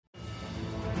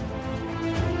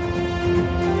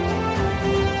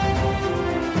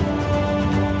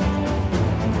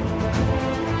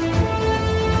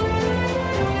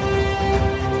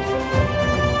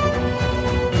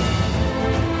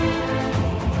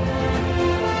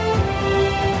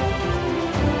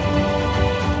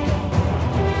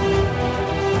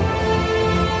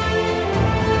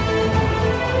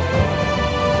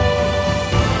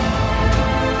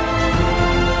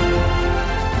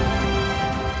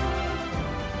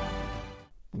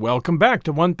Welcome back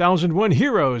to 1001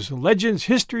 Heroes, Legends,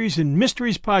 Histories, and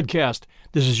Mysteries podcast.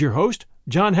 This is your host,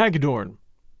 John Hagedorn.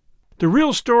 The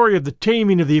real story of the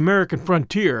taming of the American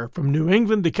frontier from New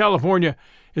England to California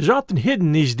is often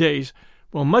hidden these days,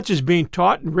 while much is being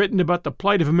taught and written about the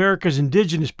plight of America's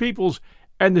indigenous peoples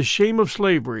and the shame of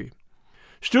slavery.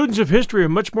 Students of history are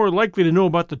much more likely to know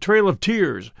about the Trail of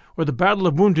Tears, or the Battle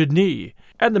of Wounded Knee,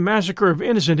 and the massacre of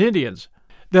innocent Indians,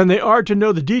 than they are to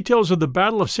know the details of the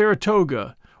Battle of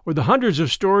Saratoga, or the hundreds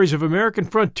of stories of American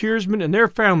frontiersmen and their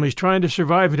families trying to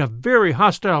survive in a very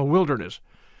hostile wilderness.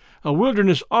 A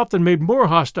wilderness often made more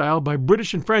hostile by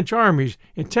British and French armies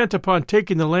intent upon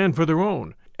taking the land for their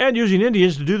own, and using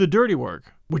Indians to do the dirty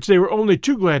work, which they were only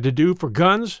too glad to do for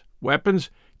guns,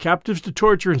 weapons, captives to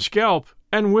torture and scalp,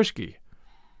 and whiskey.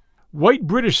 White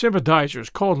British sympathizers,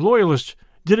 called Loyalists,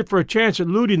 did it for a chance at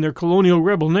looting their colonial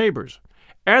rebel neighbors,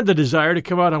 and the desire to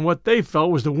come out on what they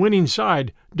felt was the winning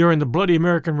side during the bloody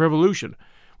American Revolution,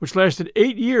 which lasted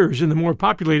 8 years in the more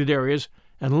populated areas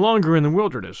and longer in the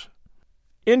wilderness.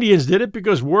 Indians did it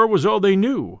because war was all they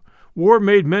knew. War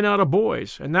made men out of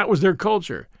boys, and that was their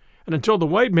culture, and until the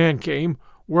white man came,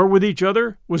 war with each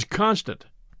other was constant.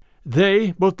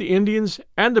 They, both the Indians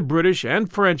and the British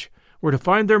and French, were to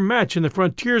find their match in the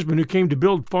frontiersmen who came to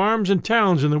build farms and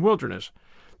towns in the wilderness,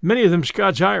 many of them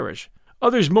Scotch-Irish,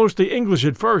 others mostly English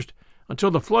at first, until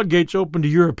the floodgates opened to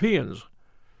Europeans.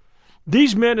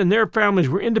 These men and their families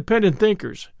were independent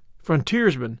thinkers,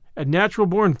 frontiersmen, and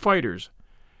natural-born fighters.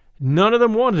 None of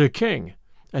them wanted a king,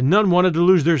 and none wanted to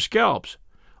lose their scalps.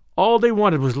 All they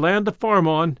wanted was land to farm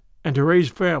on and to raise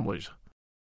families.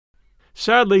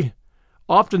 Sadly,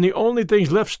 often the only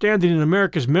things left standing in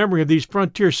America's memory of these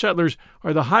frontier settlers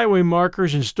are the highway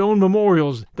markers and stone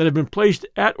memorials that have been placed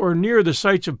at or near the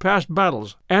sites of past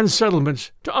battles and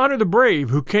settlements to honor the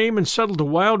brave who came and settled the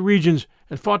wild regions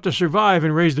and fought to survive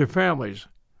and raise their families.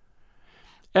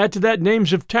 Add to that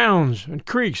names of towns and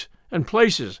creeks and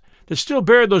places that still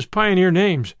bear those pioneer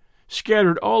names,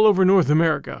 scattered all over North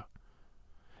America.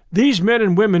 These men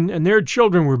and women and their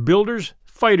children were builders,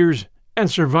 fighters,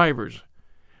 and survivors.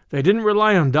 They didn't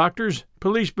rely on doctors,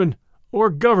 policemen, or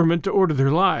government to order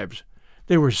their lives.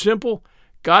 They were simple,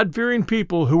 God-fearing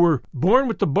people who were born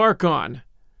with the bark on,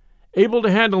 able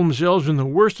to handle themselves in the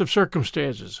worst of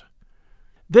circumstances.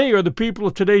 They are the people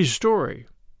of today's story.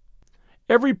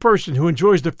 Every person who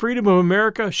enjoys the freedom of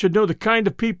America should know the kind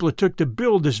of people it took to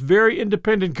build this very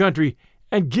independent country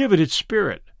and give it its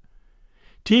spirit.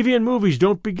 TV and movies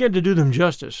don't begin to do them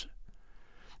justice.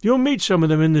 You'll meet some of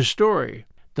them in this story,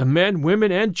 the men,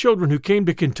 women, and children who came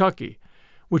to Kentucky,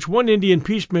 which one Indian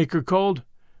peacemaker called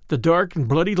the Dark and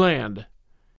Bloody Land.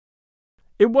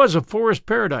 It was a forest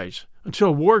paradise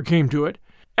until war came to it,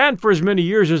 and for as many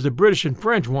years as the British and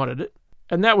French wanted it,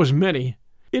 and that was many,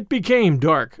 it became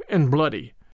dark and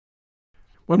bloody.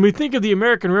 When we think of the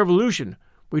American Revolution,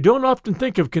 we don't often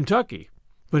think of Kentucky,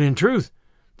 but in truth,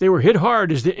 they were hit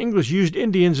hard as the English used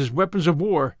Indians as weapons of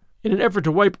war in an effort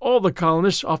to wipe all the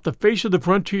colonists off the face of the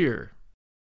frontier.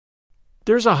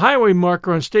 There's a highway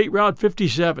marker on State Route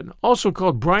 57, also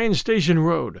called Bryan's Station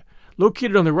Road,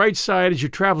 located on the right side as you're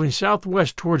traveling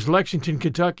southwest towards Lexington,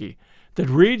 Kentucky, that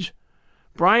reads,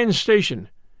 Bryan's Station,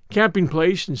 camping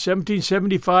place in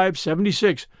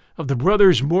 1775-76 of the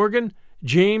brothers Morgan,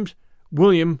 James,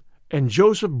 William, and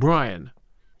Joseph Bryan.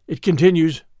 It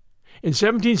continues, in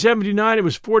 1779 it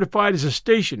was fortified as a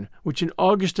station, which in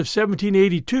August of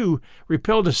 1782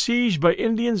 repelled a siege by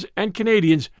Indians and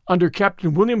Canadians under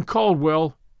Captain William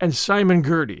Caldwell and Simon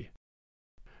Girty.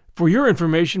 For your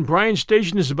information, Bryan's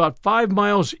Station is about 5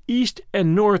 miles east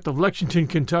and north of Lexington,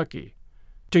 Kentucky.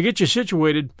 To get you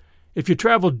situated, if you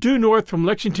travel due north from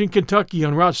Lexington, Kentucky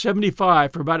on Route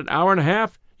 75 for about an hour and a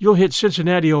half, you'll hit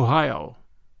Cincinnati, Ohio.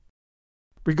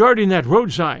 Regarding that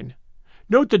road sign,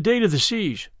 note the date of the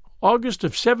siege, August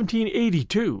of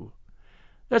 1782.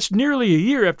 That's nearly a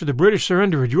year after the British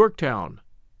surrender at Yorktown.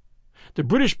 The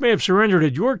British may have surrendered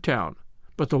at Yorktown,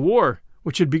 but the war,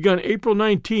 which had begun April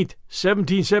 19,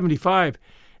 1775,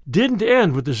 didn't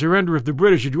end with the surrender of the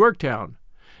British at Yorktown.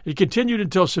 It continued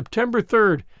until September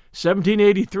 3,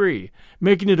 1783,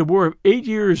 making it a war of 8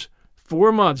 years,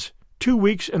 4 months, 2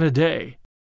 weeks, and a day.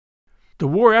 The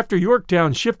war after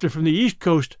Yorktown shifted from the East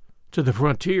Coast to the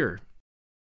frontier.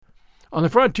 On the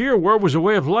frontier, war was a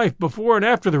way of life before and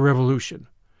after the Revolution.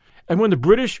 And when the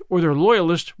British or their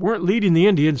loyalists weren't leading the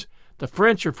Indians, the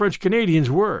French or French Canadians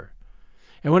were.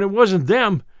 And when it wasn't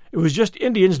them, it was just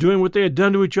Indians doing what they had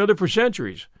done to each other for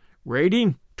centuries,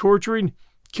 raiding, torturing,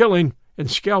 killing, and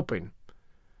scalping.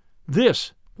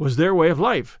 This was their way of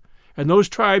life, and those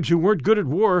tribes who weren't good at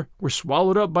war were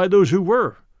swallowed up by those who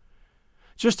were.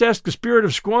 Just ask the spirit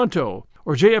of Squanto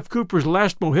or J.F. Cooper's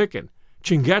Last Mohican,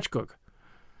 Chingachgook.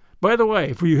 By the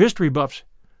way, for you history buffs,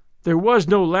 there was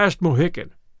no Last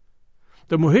Mohican.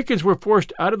 The Mohicans were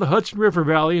forced out of the Hudson River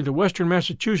Valley into western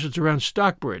Massachusetts around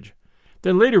Stockbridge,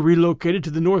 then later relocated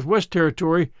to the Northwest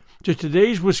Territory to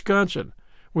today's Wisconsin,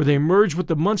 where they merged with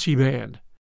the Munsee Band.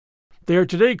 They are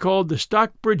today called the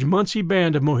Stockbridge-Munsee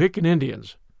Band of Mohican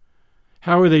Indians.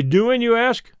 How are they doing, you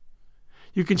ask?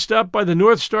 You can stop by the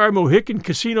North Star Mohican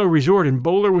Casino Resort in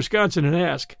Bowler, Wisconsin and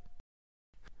ask.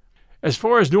 As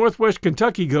far as northwest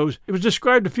Kentucky goes, it was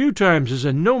described a few times as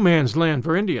a no-man's land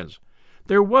for Indians.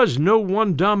 There was no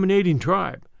one dominating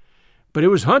tribe, but it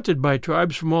was hunted by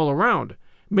tribes from all around,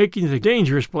 making it a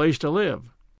dangerous place to live.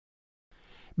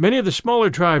 Many of the smaller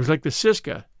tribes like the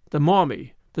Siska, the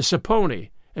Maumee, the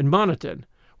Saponi, and Monoton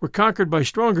were conquered by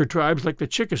stronger tribes like the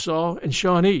Chickasaw and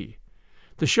Shawnee,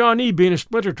 the Shawnee being a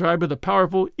splinter tribe of the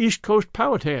powerful East Coast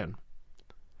Powhatan.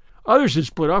 Others had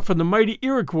split off from the mighty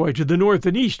Iroquois to the north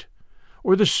and east,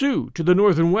 or the Sioux to the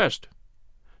north and west.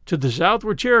 To the south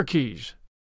were Cherokees.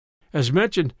 As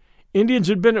mentioned, Indians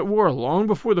had been at war long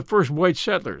before the first white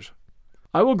settlers.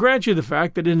 I will grant you the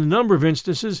fact that in a number of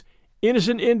instances,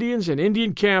 innocent Indians and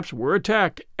Indian camps were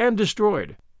attacked and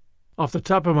destroyed. Off the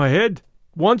top of my head,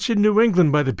 once in New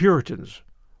England by the Puritans,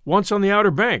 once on the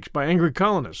Outer Banks by angry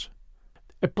colonists,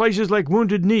 at places like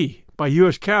Wounded Knee by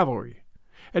U.S. cavalry,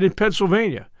 and in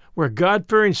Pennsylvania, where a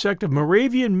God-fearing sect of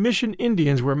Moravian Mission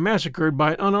Indians were massacred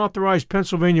by an unauthorized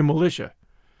Pennsylvania militia.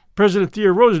 President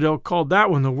Theodore Roosevelt called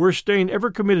that one the worst stain ever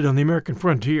committed on the American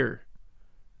frontier.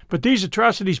 But these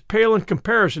atrocities pale in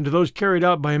comparison to those carried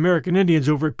out by American Indians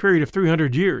over a period of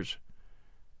 300 years.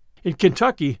 In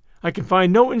Kentucky, I can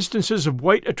find no instances of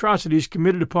white atrocities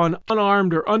committed upon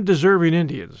unarmed or undeserving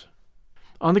Indians.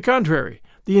 On the contrary,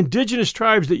 the indigenous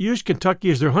tribes that used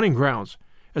Kentucky as their hunting grounds,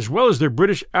 as well as their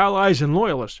British allies and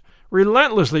loyalists,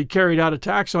 relentlessly carried out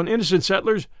attacks on innocent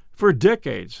settlers for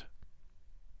decades.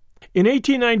 In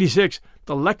 1896,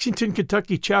 the Lexington,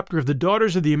 Kentucky chapter of the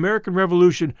Daughters of the American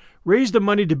Revolution raised the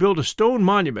money to build a stone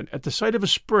monument at the site of a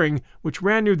spring which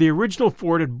ran near the original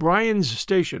fort at Bryan'S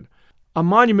Station, a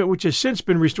monument which has since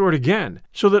been restored again,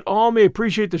 so that all may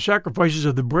appreciate the sacrifices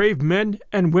of the brave men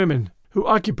and women who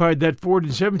occupied that fort in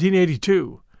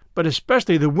 1782, but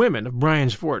especially the women of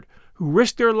Bryan's Fort, who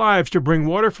risked their lives to bring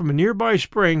water from a nearby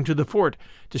spring to the fort,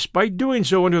 despite doing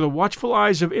so under the watchful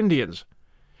eyes of Indians.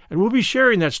 And we'll be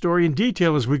sharing that story in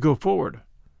detail as we go forward.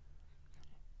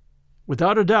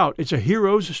 Without a doubt, it's a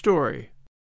hero's story.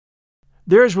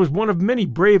 Theirs was one of many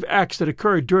brave acts that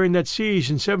occurred during that siege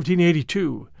in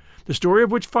 1782, the story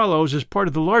of which follows as part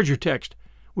of the larger text,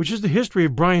 which is the history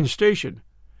of Bryan's Station,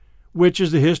 which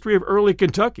is the history of early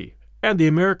Kentucky and the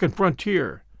American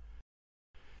frontier.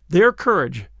 Their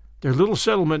courage, their little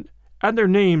settlement, and their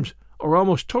names are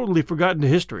almost totally forgotten to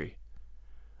history.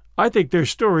 I think their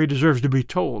story deserves to be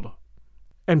told.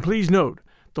 And please note,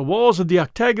 the walls of the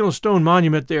octagonal stone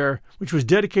monument there, which was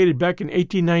dedicated back in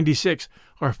 1896,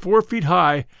 are 4 feet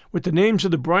high with the names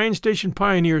of the Bryan Station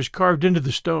pioneers carved into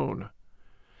the stone.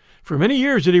 For many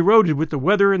years it eroded with the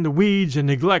weather and the weeds and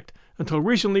neglect until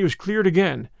recently it was cleared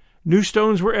again. New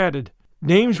stones were added,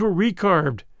 names were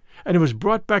recarved, and it was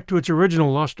brought back to its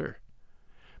original luster.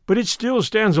 But it still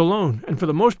stands alone and for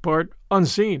the most part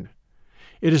unseen.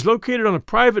 It is located on a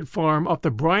private farm off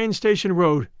the Bryan Station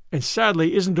Road and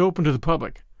sadly isn't open to the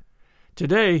public.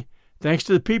 Today, thanks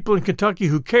to the people in Kentucky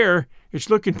who care, it's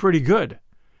looking pretty good.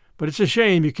 But it's a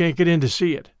shame you can't get in to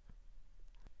see it.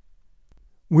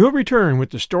 We'll return with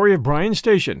the story of Bryan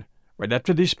Station right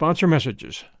after these sponsor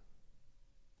messages.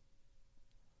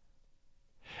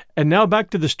 And now back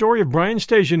to the story of Bryan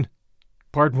Station,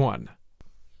 Part 1.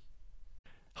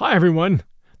 Hi, everyone.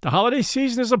 The holiday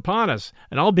season is upon us,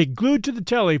 and I'll be glued to the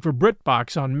telly for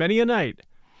BritBox on many a night.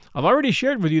 I've already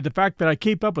shared with you the fact that I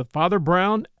keep up with Father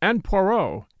Brown and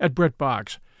Poirot at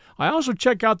BritBox. I also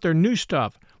check out their new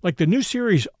stuff, like the new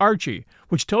series Archie,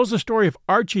 which tells the story of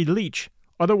Archie Leach,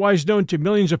 otherwise known to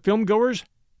millions of filmgoers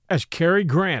as Cary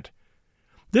Grant.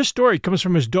 This story comes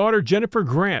from his daughter Jennifer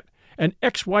Grant and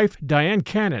ex-wife Diane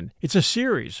Cannon. It's a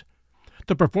series.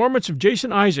 The performance of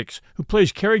Jason Isaacs, who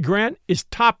plays Cary Grant, is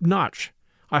top-notch.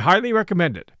 I highly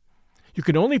recommend it. You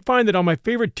can only find it on my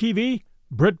favorite TV,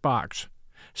 BritBox.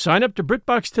 Sign up to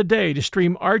BritBox today to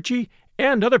stream Archie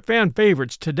and other fan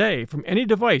favorites today from any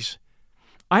device.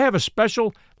 I have a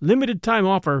special limited-time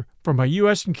offer for my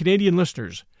U.S. and Canadian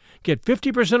listeners. Get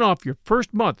 50% off your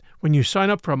first month when you sign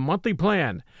up for a monthly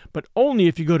plan, but only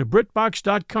if you go to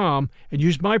BritBox.com and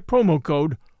use my promo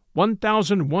code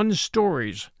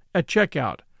 1001stories at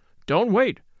checkout. Don't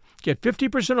wait. Get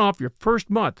 50% off your first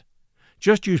month.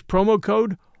 Just use promo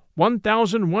code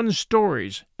 1001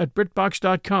 Stories at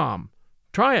BritBox.com.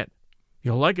 Try it.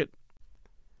 You'll like it.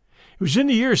 It was in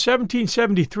the year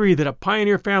 1773 that a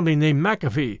pioneer family named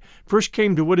McAfee first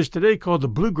came to what is today called the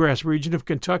Bluegrass region of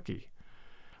Kentucky.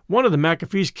 One of the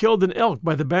McAfees killed an elk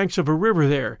by the banks of a river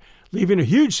there, leaving a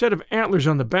huge set of antlers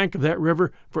on the bank of that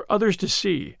river for others to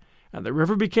see, and the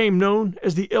river became known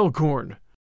as the Elkhorn.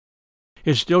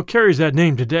 It still carries that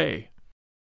name today.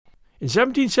 In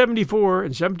 1774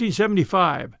 and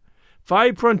 1775,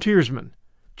 5 frontiersmen,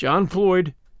 John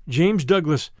Floyd, James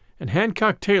Douglas, and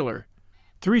Hancock Taylor,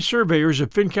 3 surveyors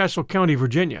of Fincastle County,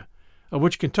 Virginia, of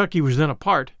which Kentucky was then a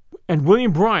part, and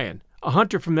William Bryan, a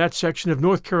hunter from that section of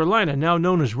North Carolina now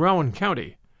known as Rowan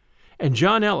County, and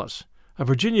John Ellis, a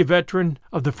Virginia veteran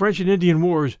of the French and Indian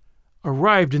Wars,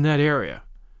 arrived in that area.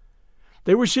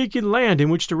 They were seeking land in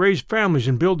which to raise families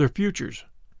and build their futures.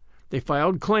 They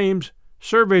filed claims,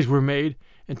 surveys were made,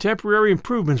 and temporary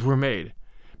improvements were made,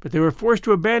 but they were forced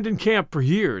to abandon camp for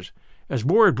years, as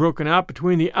war had broken out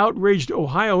between the outraged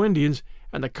Ohio Indians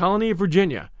and the colony of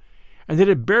Virginia, and it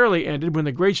had barely ended when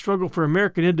the great struggle for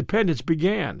American independence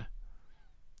began.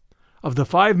 Of the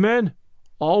 5 men,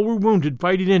 all were wounded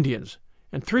fighting Indians,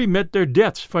 and 3 met their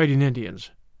deaths fighting Indians.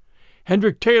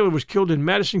 Hendrick Taylor was killed in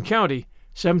Madison County,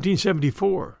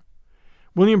 1774.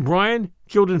 William Bryan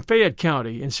killed in Fayette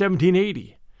County in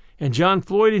 1780, and John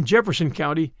Floyd in Jefferson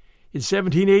County in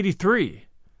 1783.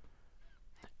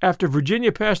 After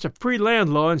Virginia passed a free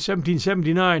land law in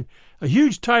 1779, a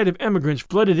huge tide of emigrants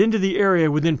flooded into the area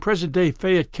within present-day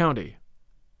Fayette County.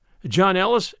 John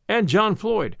Ellis and John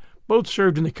Floyd both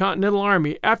served in the Continental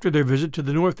Army after their visit to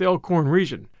the North Elkhorn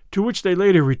region, to which they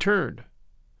later returned.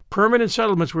 Permanent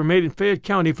settlements were made in Fayette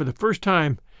County for the first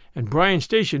time, and Bryan's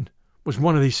Station was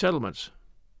one of these settlements.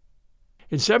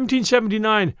 In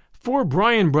 1779, 4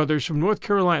 Bryan brothers from North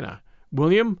Carolina,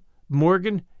 William,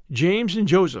 Morgan, James, and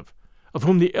Joseph, of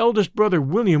whom the eldest brother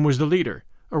William was the leader,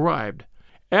 arrived,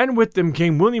 and with them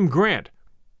came William Grant,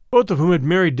 both of whom had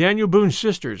married Daniel Boone's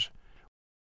sisters.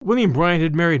 William Bryan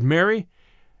had married Mary,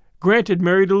 Grant had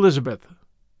married Elizabeth.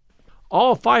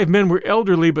 All 5 men were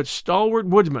elderly but stalwart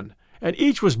woodsmen, and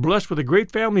each was blessed with a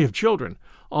great family of children,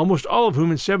 almost all of whom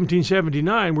in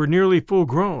 1779 were nearly full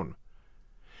grown.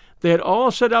 They had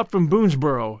all set out from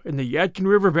Boonesboro in the Yadkin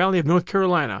River Valley of North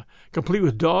Carolina, complete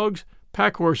with dogs,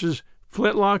 pack horses,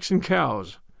 flintlocks, and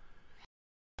cows.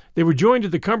 They were joined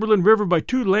at the Cumberland River by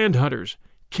 2 land hunters,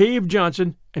 Cave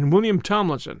Johnson and William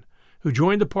Tomlinson, who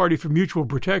joined the party for mutual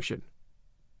protection.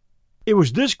 It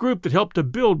was this group that helped to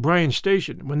build Bryan's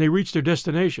Station when they reached their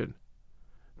destination.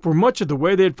 For much of the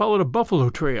way they had followed a buffalo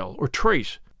trail, or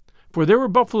trace, for there were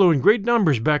buffalo in great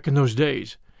numbers back in those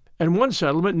days, and one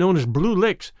settlement known as Blue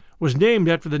Licks was named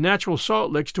after the natural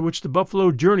salt licks to which the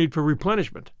buffalo journeyed for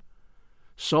replenishment.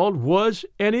 Salt was,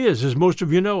 and is, as most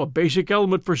of you know, a basic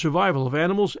element for survival of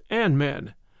animals and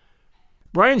men.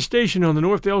 Bryan's Station on the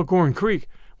North Elkhorn Creek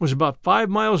was about 5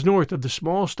 miles north of the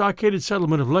small stockaded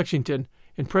settlement of Lexington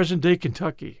in present-day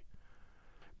Kentucky.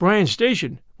 Bryan's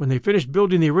Station, when they finished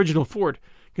building the original fort,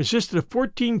 consisted of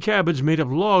 14 cabins made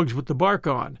of logs with the bark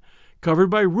on, covered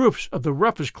by roofs of the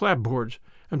roughest clapboards,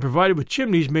 and provided with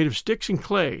chimneys made of sticks and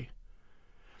clay.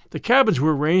 The cabins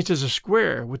were arranged as a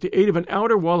square, with the aid of an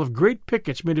outer wall of great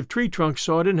pickets made of tree trunks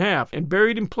sawed in half and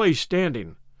buried in place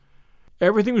standing.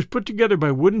 Everything was put together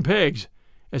by wooden pegs,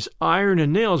 as iron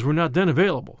and nails were not then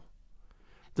available.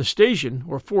 The station,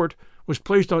 or fort, was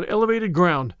placed on elevated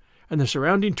ground, and the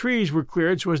surrounding trees were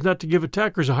cleared so as not to give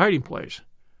attackers a hiding place.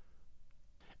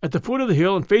 At the foot of the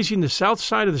hill and facing the south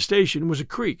side of the station was a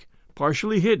creek,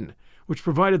 partially hidden, which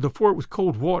provided the fort with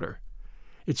cold water,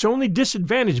 its only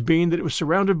disadvantage being that it was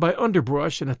surrounded by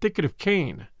underbrush and a thicket of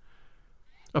cane.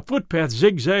 A footpath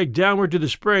zigzagged downward to the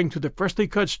spring through the freshly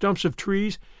cut stumps of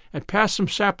trees and past some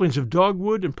saplings of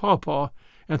dogwood and pawpaw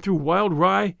and through wild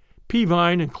rye, pea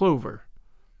vine, and clover.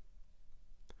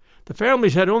 The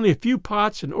families had only a few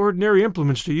pots and ordinary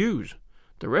implements to use.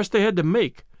 The rest they had to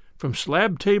make, from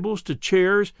slab tables to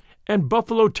chairs and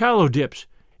buffalo tallow dips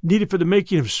needed for the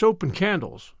making of soap and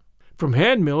candles. From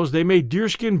hand mills they made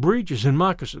deerskin breeches and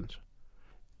moccasins.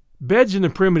 Beds in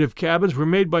the primitive cabins were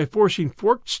made by forcing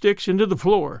forked sticks into the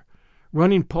floor,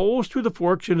 running poles through the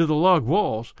forks into the log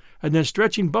walls, and then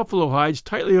stretching buffalo hides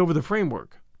tightly over the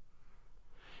framework.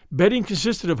 Bedding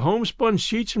consisted of homespun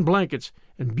sheets and blankets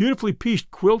and beautifully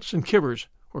pieced quilts and kivers,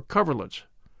 or coverlets.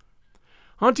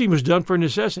 Hunting was done for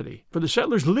necessity, for the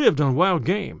settlers lived on wild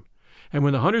game, and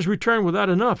when the hunters returned without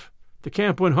enough, the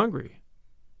camp went hungry.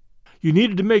 You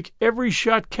needed to make every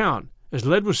shot count, as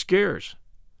lead was scarce.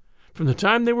 From the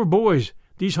time they were boys,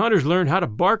 these hunters learned how to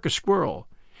bark a squirrel,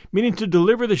 meaning to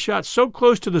deliver the shot so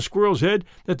close to the squirrel's head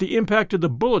that the impact of the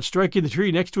bullet striking the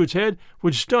tree next to its head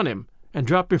would stun him and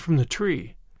drop him from the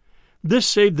tree. This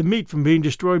saved the meat from being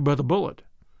destroyed by the bullet.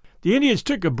 The Indians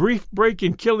took a brief break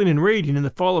in killing and raiding in the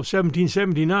fall of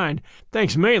 1779,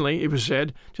 thanks mainly, it was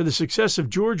said, to the success of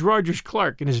George Rogers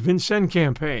Clark and his Vincennes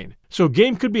campaign. So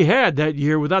game could be had that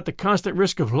year without the constant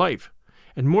risk of life,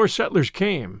 and more settlers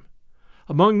came.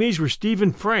 Among these were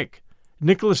Stephen Frank,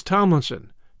 Nicholas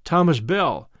Tomlinson, Thomas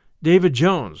Bell, David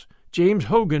Jones, James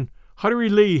Hogan, Huttery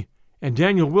Lee, and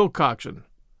Daniel Wilcoxon.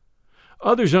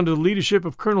 Others, under the leadership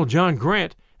of Colonel John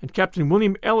Grant and Captain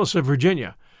William Ellis of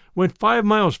Virginia, went 5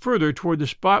 miles further toward the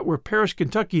spot where Paris,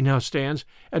 Kentucky now stands,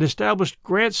 and established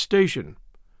Grant's Station.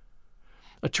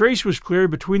 A trace was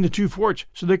cleared between the two forts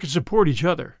so they could support each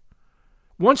other.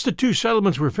 Once the two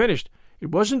settlements were finished,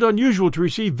 it wasn't unusual to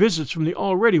receive visits from the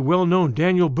already well-known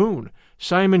Daniel Boone,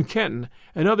 Simon Kenton,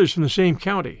 and others from the same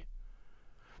county.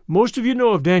 Most of you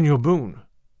know of Daniel Boone.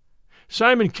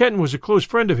 Simon Kenton was a close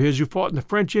friend of his who fought in the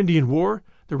French-Indian War,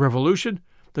 the Revolution,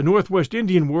 the Northwest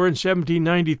Indian War in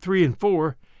 1793 and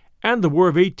 4, and the War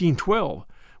of 1812,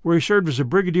 where he served as a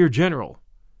brigadier general.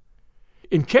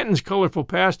 In Kenton's colorful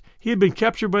past, he had been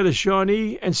captured by the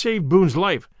Shawnee and saved Boone's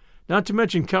life, not to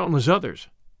mention countless others.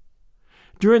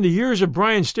 During the years of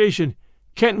Bryan's Station,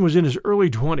 Kenton was in his early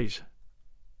 20s.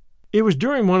 It was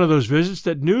during one of those visits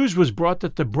that news was brought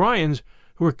that the Bryan's,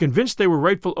 who were convinced they were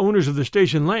rightful owners of the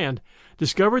station land,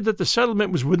 discovered that the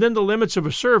settlement was within the limits of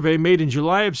a survey made in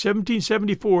July of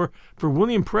 1774 for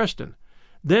William Preston,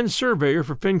 then surveyor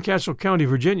for Fincastle County,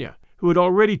 Virginia, who had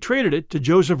already traded it to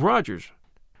Joseph Rogers.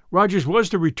 Rogers was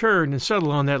to return and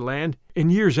settle on that land in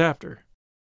years after.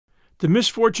 The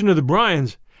misfortune of the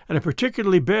Bryan's, and a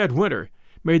particularly bad winter,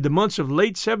 made the months of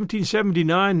late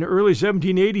 1779 and early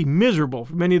 1780 miserable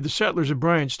for many of the settlers of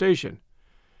Bryan's Station.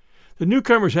 The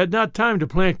newcomers had not time to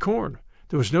plant corn,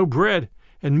 there was no bread,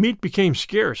 and meat became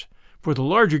scarce, for the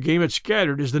larger game had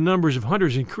scattered as the numbers of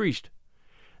hunters increased.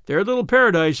 Their little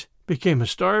paradise became a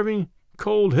starving,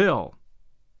 cold hell.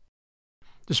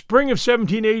 The spring of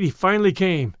 1780 finally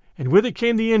came, and with it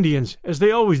came the Indians, as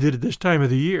they always did at this time of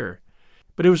the year.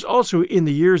 But it was also in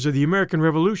the years of the American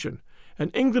Revolution,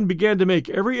 and England began to make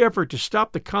every effort to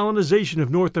stop the colonization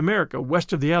of North America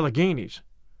west of the Alleghenies.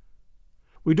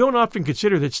 We don't often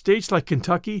consider that states like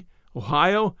Kentucky,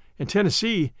 Ohio, and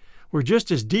Tennessee were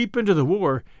just as deep into the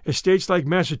war as states like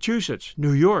Massachusetts,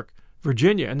 New York,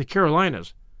 Virginia, and the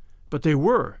Carolinas. But they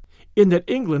were, in that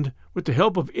England, with the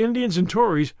help of Indians and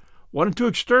Tories, wanted to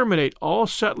exterminate all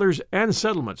settlers and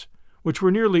settlements, which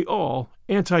were nearly all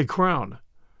anti-crown.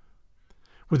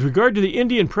 With regard to the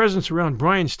Indian presence around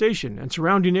Bryan's Station and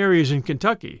surrounding areas in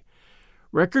Kentucky,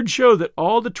 records show that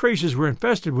all the traces were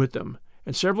infested with them,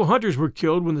 and several hunters were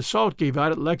killed when the salt gave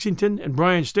out at Lexington and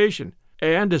Bryan's Station,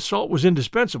 and, as salt was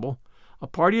indispensable, a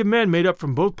party of men made up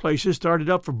from both places started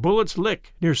up for Bullet's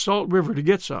Lick near Salt River to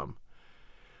get some.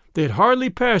 They had hardly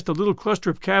passed a little cluster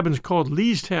of cabins called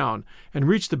Leestown and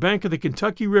reached the bank of the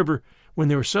Kentucky River when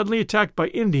they were suddenly attacked by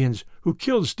Indians who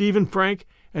killed Stephen Frank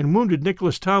and wounded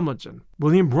Nicholas Tomlinson,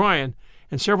 William Bryan,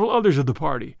 and several others of the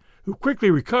party, who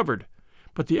quickly recovered,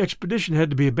 but the expedition had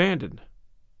to be abandoned.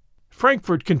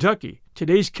 Frankfort, Kentucky,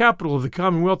 today's capital of the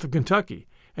Commonwealth of Kentucky,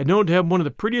 and known to have one of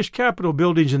the prettiest Capitol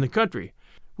buildings in the country,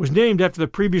 was named after the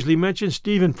previously mentioned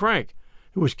Stephen Frank,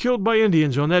 who was killed by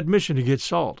Indians on that mission to get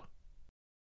salt.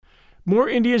 More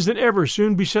Indians than ever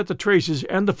soon beset the traces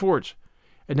and the forts,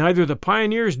 and neither the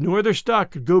pioneers nor their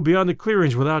stock could go beyond the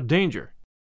clearings without danger.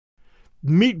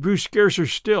 Meat grew scarcer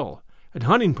still, and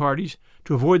hunting parties,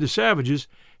 to avoid the savages,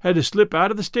 had to slip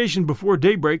out of the station before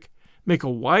daybreak, make a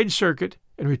wide circuit,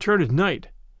 and return at night.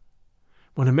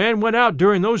 When a man went out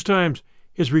during those times,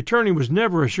 his returning was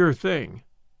never a sure thing.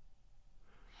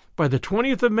 By the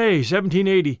 20th of May,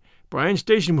 1780, Bryan's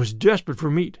Station was desperate for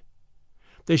meat.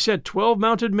 They sent 12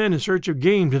 mounted men in search of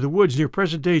game to the woods near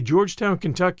present-day Georgetown,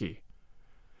 Kentucky.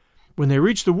 When they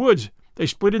reached the woods, they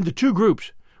split into two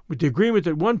groups, with the agreement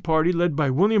that one party, led by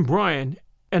William Bryan,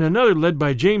 and another led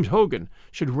by James Hogan,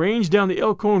 should range down the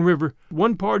Elkhorn River,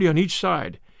 one party on each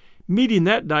side, meeting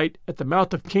that night at the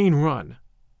mouth of Cane Run.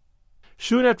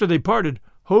 Soon after they parted,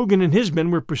 Hogan and his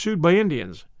men were pursued by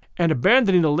Indians, and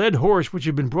abandoning a led horse which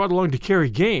had been brought along to carry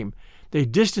game, they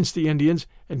distanced the Indians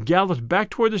and galloped back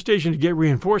toward the station to get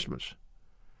reinforcements.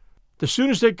 The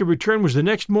soonest they could return was the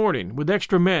next morning, with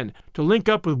extra men, to link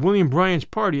up with William Bryan's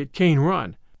party at Cane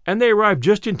Run, and they arrived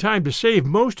just in time to save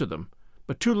most of them,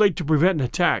 but too late to prevent an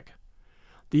attack.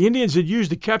 The Indians had used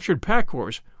the captured pack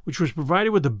horse, which was provided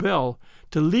with a bell,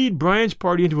 to lead Bryan's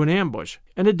party into an ambush,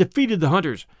 and had defeated the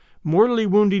hunters, mortally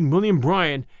wounding William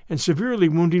Bryan and severely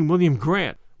wounding William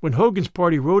Grant, when Hogan's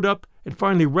party rode up and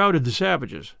finally routed the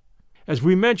savages. As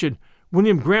we mentioned,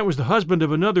 William Grant was the husband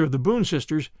of another of the Boone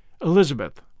sisters,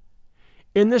 Elizabeth.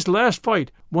 In this last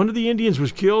fight, one of the Indians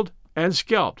was killed and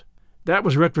scalped. That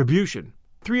was retribution.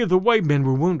 3 of the white men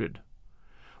were wounded.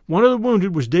 One of the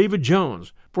wounded was David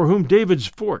Jones, for whom David's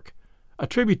Fork, a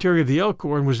tributary of the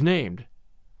Elkhorn, was named.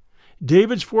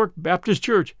 David's Fork Baptist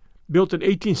Church, built in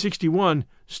 1861,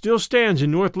 still stands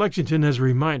in North Lexington as a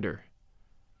reminder.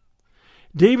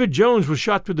 David Jones was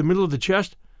shot through the middle of the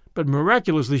chest, but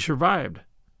miraculously survived.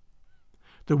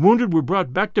 The wounded were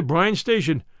brought back to Bryan's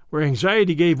Station, where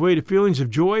anxiety gave way to feelings of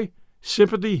joy,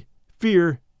 sympathy,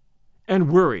 fear,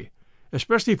 and worry,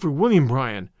 especially for William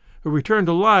Bryan, who returned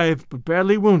alive but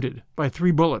badly wounded by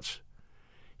 3 bullets.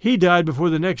 He died before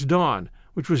the next dawn,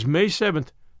 which was May 7,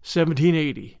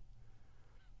 1780.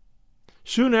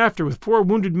 Soon after, with 4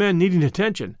 wounded men needing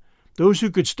attention, those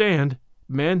who could stand,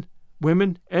 men,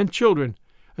 women, and children,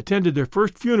 attended their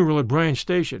first funeral at Bryan's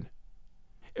Station.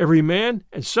 Every man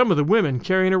and some of the women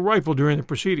carrying a rifle during the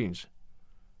proceedings.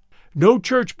 No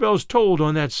church bells tolled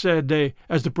on that sad day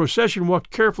as the procession walked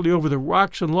carefully over the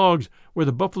rocks and logs where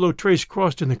the Buffalo Trace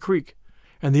crossed in the creek,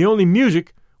 and the only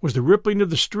music was the rippling of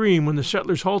the stream when the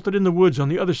settlers halted in the woods on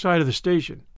the other side of the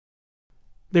station.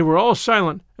 They were all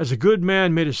silent as a good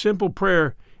man made a simple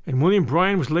prayer, and William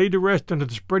Bryan was laid to rest under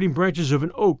the spreading branches of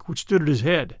an oak which stood at his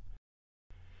head.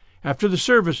 After the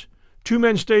service, 2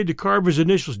 men stayed to carve his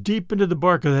initials deep into the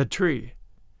bark of that tree.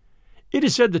 It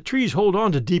is said that trees hold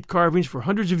on to deep carvings for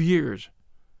hundreds of years.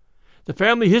 The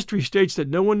family history states that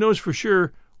no one knows for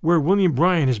sure where William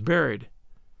Bryan is buried.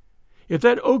 If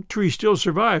that oak tree still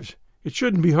survives, it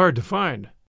shouldn't be hard to find.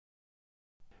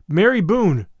 Mary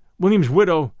Boone, William's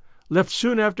widow, left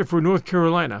soon after for North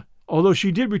Carolina, although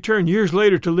she did return years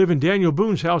later to live in Daniel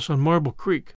Boone's house on Marble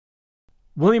Creek.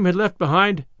 William had left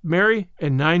behind Mary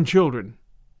and 9 children.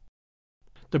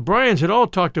 The Bryans had all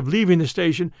talked of leaving the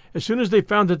station as soon as they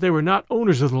found that they were not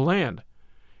owners of the land,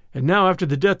 and now after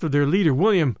the death of their leader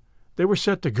William, they were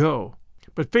set to go.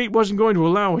 But fate wasn't going to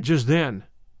allow it just then.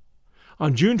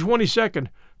 On June 22nd,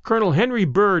 Colonel Henry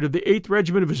Byrd of the 8th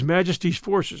Regiment of His Majesty's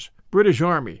Forces, British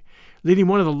Army, leading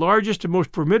one of the largest and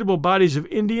most formidable bodies of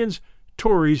Indians,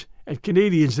 Tories, and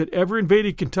Canadians that ever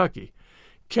invaded Kentucky,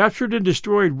 captured and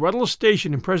destroyed Ruddle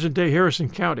Station in present-day Harrison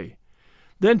County,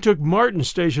 then took Martin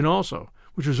Station also,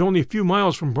 which was only a few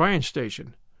miles from Bryan's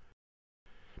Station.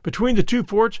 Between the 2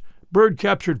 forts, Byrd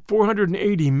captured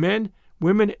 480 men,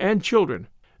 women, and children,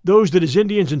 those that his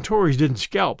Indians and Tories didn't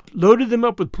scalp, loaded them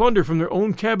up with plunder from their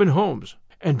own cabin homes,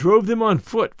 and drove them on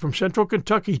foot from central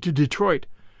Kentucky to Detroit,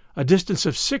 a distance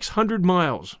of 600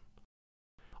 miles.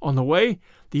 On the way,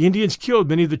 the Indians killed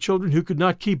many of the children who could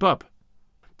not keep up.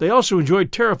 They also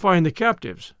enjoyed terrifying the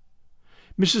captives.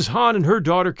 Mrs. Hahn and her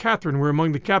daughter Catherine were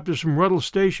among the captives from Ruddle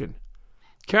Station.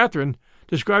 Catherine,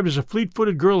 described as a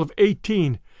fleet-footed girl of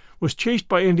 18, was chased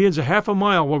by Indians a half a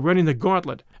mile while running the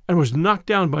gauntlet and was knocked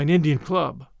down by an Indian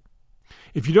club.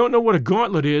 If you don't know what a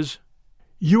gauntlet is,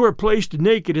 you are placed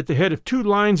naked at the head of 2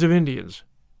 lines of Indians,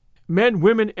 men,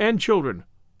 women, and children,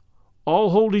 all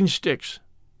holding sticks.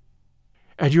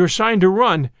 As you are assigned to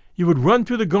run, you would run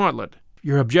through the gauntlet.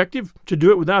 Your objective, to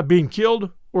do it without being killed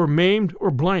or maimed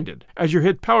or blinded, as you're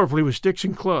hit powerfully with sticks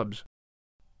and clubs.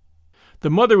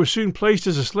 The mother was soon placed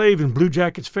as a slave in Blue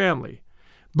Jacket's family.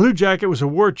 Blue Jacket was a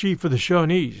war chief for the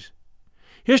Shawnees.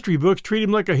 History books treat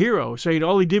him like a hero, saying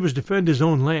all he did was defend his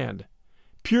own land.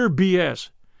 Pure BS.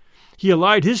 He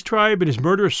allied his tribe and his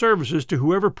murderous services to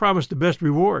whoever promised the best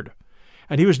reward,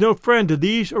 and he was no friend to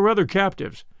these or other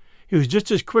captives. He was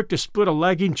just as quick to split a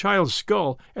lagging child's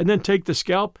skull and then take the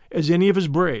scalp as any of his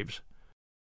braves.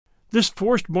 This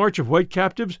forced march of white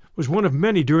captives was one of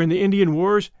many during the Indian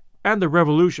Wars and the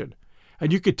Revolution,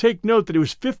 and you could take note that it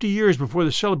was 50 years before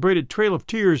the celebrated Trail of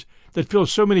Tears that fills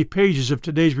so many pages of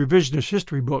today's revisionist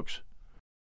history books.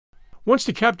 Once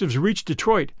the captives reached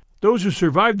Detroit, those who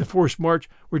survived the forced march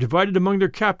were divided among their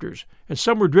captors, and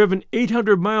some were driven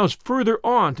 800 miles further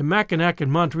on to Mackinac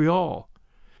and Montreal.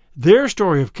 Their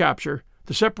story of capture,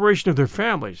 the separation of their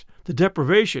families, the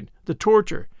deprivation, the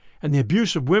torture, and the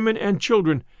abuse of women and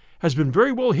children has been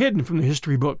very well hidden from the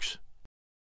history books.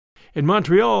 In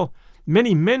Montreal,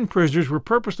 many men prisoners were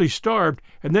purposely starved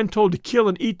and then told to kill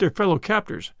and eat their fellow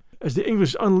captors, as the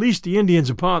English unleashed the Indians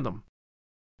upon them.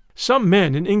 Some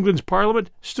men in England's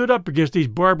Parliament stood up against these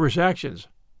barbarous actions,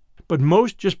 but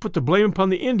most just put the blame upon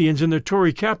the Indians and their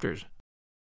Tory captors.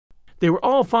 They were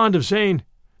all fond of saying,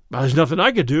 "Well, there's nothing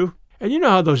I could do, and you know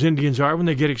how those Indians are when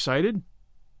they get excited.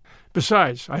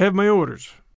 Besides, I have my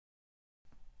orders."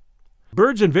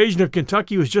 Byrd's invasion of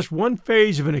Kentucky was just one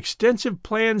phase of an extensive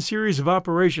planned series of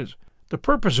operations the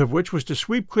purpose of which was to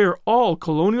sweep clear all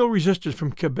colonial resistance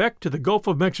from Quebec to the Gulf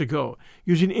of Mexico,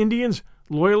 using Indians,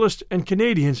 Loyalists, and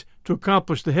Canadians to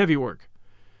accomplish the heavy work.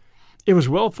 It was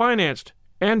well-financed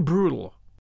and brutal.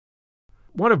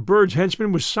 One of Byrd's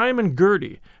henchmen was Simon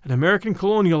Girty, an American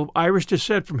colonial of Irish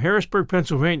descent from Harrisburg,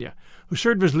 Pennsylvania, who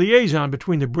served as liaison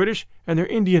between the British and their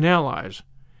Indian allies.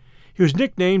 He was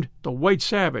nicknamed the White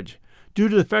Savage, due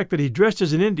to the fact that he dressed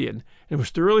as an Indian and was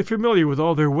thoroughly familiar with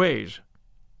all their ways.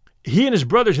 He and his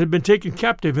brothers had been taken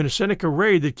captive in a Seneca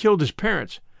raid that killed his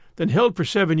parents, then held for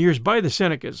 7 years by the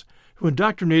Senecas, who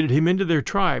indoctrinated him into their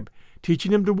tribe,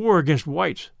 teaching him to war against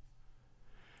whites.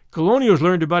 Colonials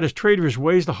learned about his traitorous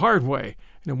ways the hard way,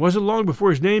 and it wasn't long before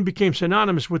his name became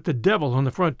synonymous with the devil on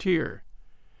the frontier.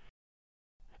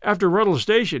 After Ruddle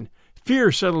Station,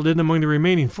 fear settled in among the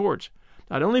remaining forts,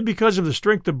 not only because of the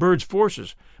strength of Byrd's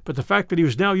forces, but the fact that he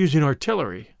was now using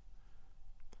artillery.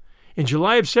 In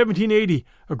July of 1780,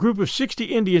 a group of 60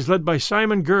 Indians led by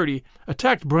Simon Girty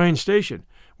attacked Bryan's Station,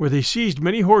 where they seized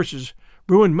many horses,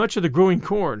 ruined much of the growing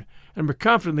corn, and were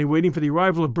confidently waiting for the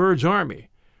arrival of Byrd's army,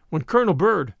 when Colonel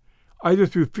Byrd, either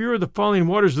through fear of the falling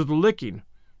waters of the Licking,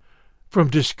 from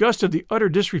disgust of the utter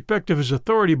disrespect of his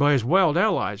authority by his wild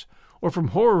allies, or from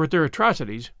horror at their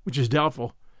atrocities, which is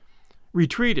doubtful,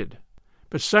 retreated,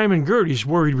 but Simon Girty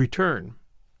swore he'd return.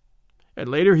 And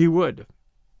later he would.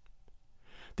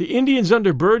 The Indians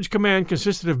under Byrd's command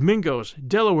consisted of Mingos,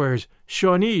 Delawares,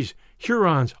 Shawnees,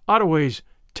 Hurons, Ottoways,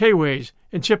 Teways,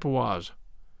 and Chippewas.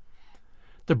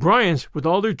 The Bryans, with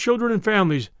all their children and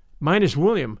families, minus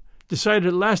William, decided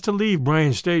at last to leave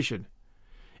Bryan's Station.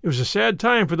 It was a sad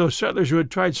time for those settlers who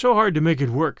had tried so hard to make it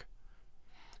work.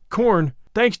 Corn,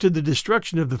 thanks to the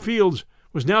destruction of the fields,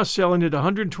 was now selling at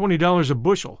 $120 a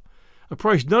bushel, a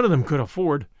price none of them could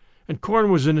afford, and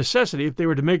corn was a necessity if they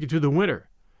were to make it through the winter.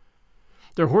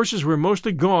 Their horses were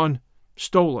mostly gone,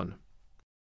 stolen.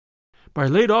 By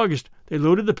late August, they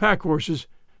loaded the pack horses,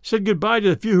 said goodbye to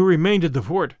the few who remained at the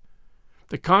fort.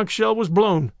 The conch shell was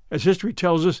blown, as history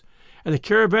tells us, and the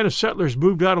caravan of settlers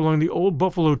moved out along the old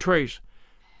Buffalo Trace,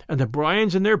 and the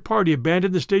Bryans and their party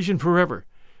abandoned the station forever,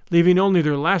 leaving only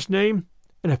their last name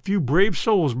and a few brave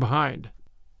souls behind.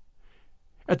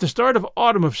 At the start of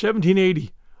autumn of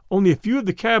 1780, only a few of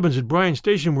the cabins at Bryan's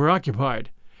Station were occupied,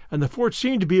 and the fort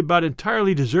seemed to be about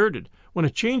entirely deserted when a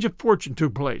change of fortune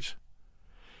took place.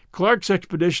 Clark's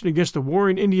expedition against the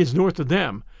warring Indians north of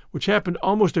them, which happened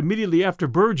almost immediately after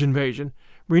Byrd's invasion,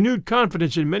 renewed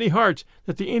confidence in many hearts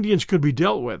that the Indians could be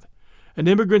dealt with, and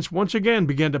immigrants once again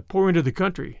began to pour into the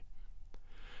country.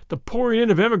 The pouring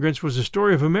in of immigrants was the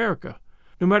story of America.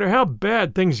 No matter how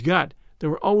bad things got, there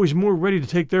were always more ready to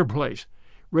take their place,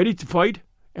 ready to fight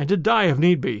and to die if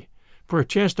need be, for a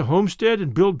chance to homestead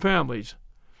and build families.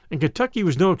 And Kentucky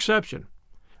was no exception.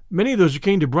 Many of those who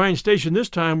came to Bryan's Station this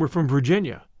time were from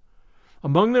Virginia.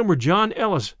 Among them were John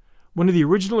Ellis, one of the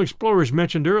original explorers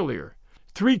mentioned earlier,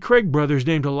 3 Craig brothers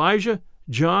named Elijah,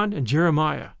 John, and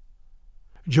Jeremiah,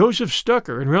 Joseph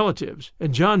Stucker and relatives,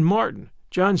 and John Martin,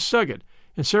 John Suggett,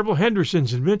 and several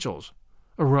Hendersons and Mitchells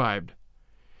arrived.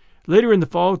 Later in the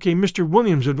fall came Mr.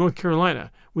 Williams of North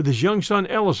Carolina with his young son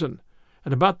Ellison,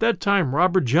 and about that time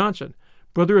Robert Johnson,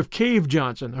 brother of Cave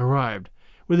Johnson, arrived,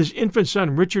 with his infant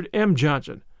son Richard M.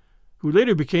 Johnson, who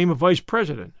later became a vice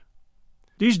president.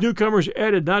 These newcomers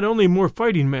added not only more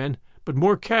fighting men, but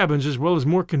more cabins as well as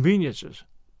more conveniences.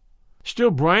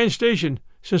 Still, Bryan's Station,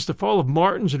 since the fall of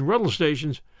Martin's and Ruddle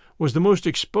stations, was the most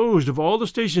exposed of all the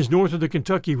stations north of the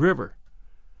Kentucky River.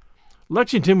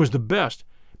 Lexington was the best,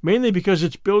 mainly because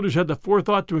its builders had the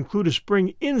forethought to include a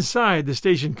spring inside the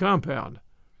station compound.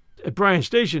 At Bryan's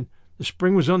Station, the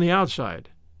spring was on the outside.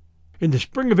 In the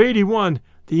spring of '81,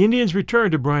 the Indians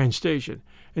returned to Bryan's Station,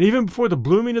 and even before the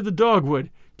blooming of the dogwood,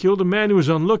 killed a man who was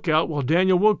on lookout while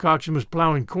Daniel Wilcoxon was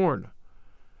plowing corn.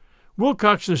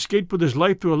 Wilcoxon escaped with his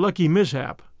life through a lucky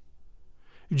mishap.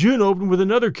 June opened with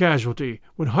another casualty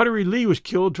when Huttery Lee was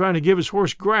killed trying to give his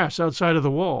horse grass outside of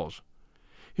the walls.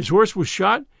 His horse was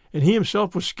shot, and he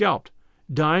himself was scalped,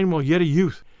 dying while yet a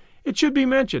youth. It should be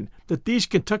mentioned that these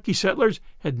Kentucky settlers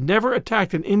had never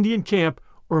attacked an Indian camp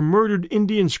or murdered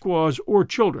Indian squaws or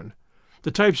children,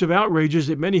 the types of outrages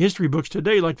that many history books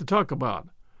today like to talk about.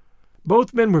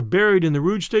 Both men were buried in the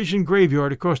Rood Station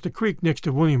graveyard across the creek next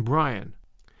to William Bryan.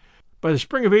 By the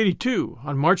spring of '82,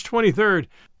 on March 23rd,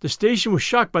 the station was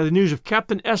shocked by the news of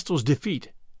Captain Estill's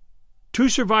defeat. 2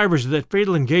 survivors of that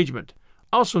fatal engagement,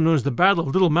 also known as the Battle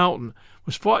of Little Mountain,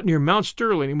 was fought near Mount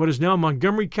Sterling in what is now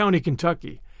Montgomery County,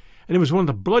 Kentucky, and it was one of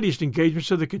the bloodiest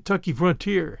engagements of the Kentucky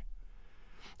frontier.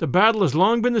 The battle has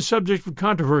long been the subject of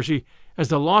controversy, as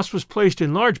the loss was placed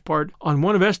in large part on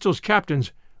one of Estill's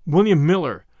captains, William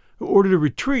Miller, who ordered a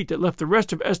retreat that left the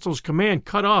rest of Estel's command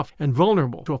cut off and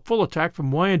vulnerable to a full attack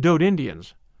from Wyandot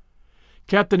Indians.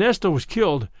 Captain Estel was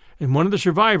killed, and one of the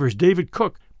survivors, David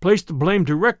Cook, placed the blame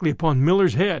directly upon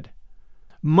Miller's head.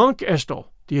 Monk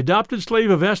Estel, the adopted slave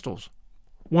of Estel's,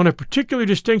 won a particular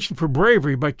distinction for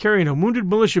bravery by carrying a wounded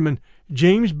militiaman,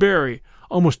 James Barry,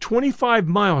 almost 25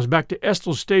 miles back to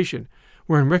Estel's station,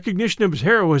 where in recognition of his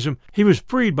heroism he was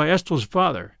freed by Estel's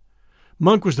father.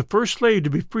 Monk was the first slave to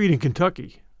be freed in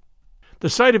Kentucky. The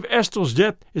site of Estel's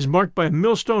death is marked by a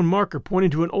millstone marker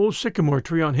pointing to an old sycamore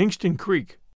tree on Hingston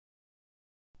Creek.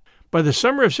 By the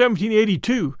summer of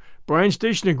 1782, Bryan's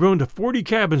Station had grown to 40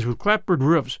 cabins with clapboard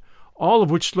roofs, all of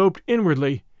which sloped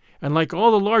inwardly, and like all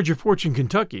the larger forts in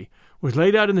Kentucky, was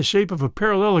laid out in the shape of a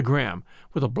parallelogram,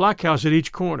 with a blockhouse at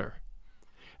each corner.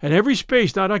 And every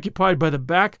space not occupied by the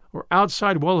back or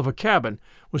outside wall of a cabin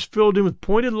was filled in with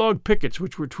pointed log pickets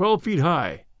which were 12 feet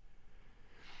high.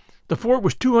 The fort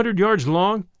was 200 yards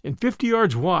long and 50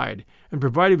 yards wide, and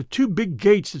provided with 2 big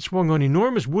gates that swung on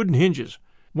enormous wooden hinges,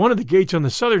 one of the gates on the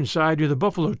southern side near the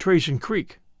Buffalo Trace and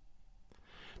Creek.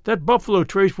 That Buffalo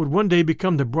Trace would one day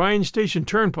become the Bryan's Station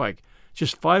Turnpike,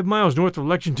 just 5 miles north of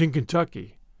Lexington,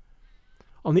 Kentucky.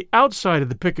 On the outside of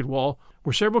the picket wall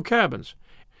were several cabins,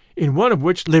 in one of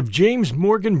which lived James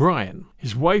Morgan Bryan,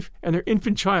 his wife, and their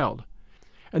infant child,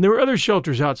 and there were other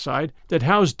shelters outside that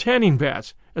housed tanning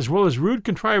vats, as well as rude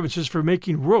contrivances for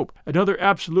making rope and other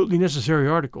absolutely necessary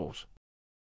articles.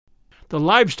 The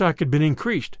livestock had been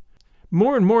increased.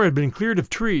 More and more had been cleared of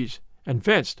trees and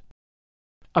fenced.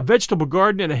 A vegetable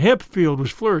garden and a hemp field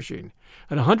was flourishing,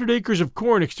 and 100 acres of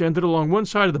corn extended along one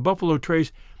side of the Buffalo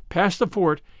Trace past the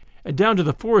fort and down to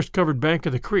the forest-covered bank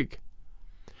of the creek.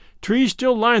 Trees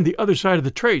still lined the other side of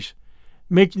the trace,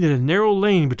 making it a narrow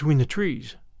lane between the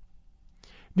trees.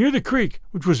 Near the creek,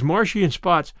 which was marshy in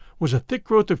spots, was a thick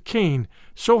growth of cane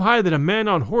so high that a man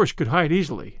on horse could hide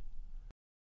easily.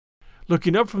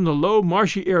 Looking up from the low,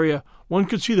 marshy area, one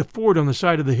could see the fort on the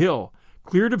side of the hill,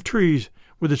 cleared of trees,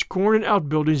 with its corn and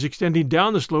outbuildings extending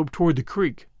down the slope toward the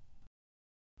creek.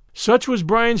 Such was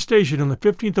Bryan's Station on the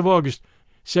 15th of August,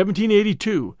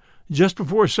 1782, just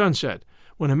before sunset,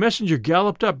 when a messenger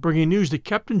galloped up bringing news that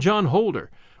Captain John Holder,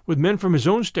 with men from his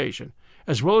own station,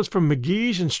 as well as from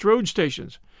McGee's and Strode's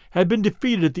stations, had been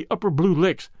defeated at the Upper Blue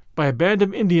Licks by a band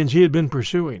of Indians he had been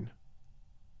pursuing.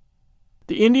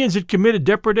 The Indians had committed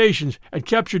depredations and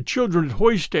captured children at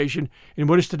Hoy's Station in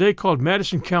what is today called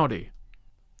Madison County.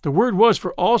 The word was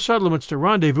for all settlements to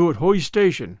rendezvous at Hoy's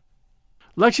Station.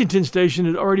 Lexington Station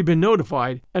had already been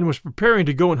notified and was preparing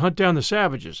to go and hunt down the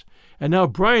savages, and now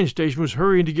Bryan's Station was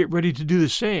hurrying to get ready to do the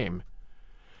same.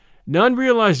 None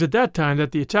realized at that time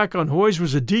that the attack on Hoy's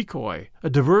was a decoy, a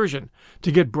diversion,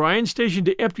 to get Bryan's Station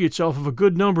to empty itself of a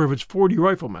good number of its 40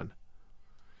 riflemen.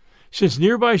 Since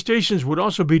nearby stations would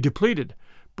also be depleted,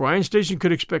 Bryan's Station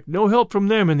could expect no help from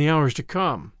them in the hours to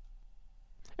come.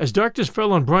 As darkness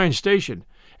fell on Bryan's Station,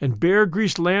 and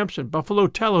bear-greased lamps and buffalo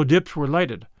tallow dips were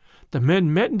lighted, the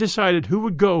men met and decided who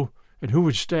would go and who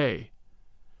would stay.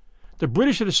 The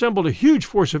British had assembled a huge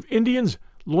force of Indians,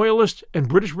 Loyalists, and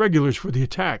British regulars for the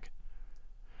attack.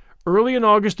 Early in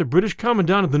August, the British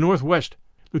Commandant of the Northwest,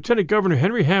 Lieutenant Governor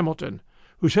Henry Hamilton,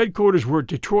 whose headquarters were at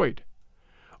Detroit,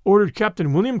 ordered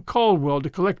Captain William Caldwell to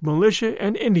collect militia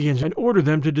and Indians and order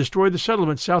them to destroy the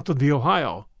settlements south of the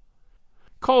Ohio.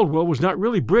 Caldwell was not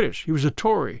really British. He was a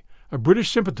Tory, a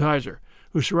British sympathizer,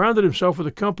 who surrounded himself with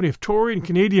a company of Tory and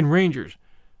Canadian Rangers,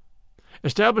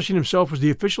 establishing himself as the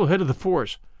official head of the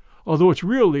force, although its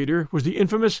real leader was the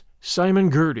infamous Simon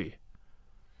Girty.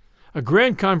 A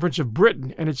grand conference of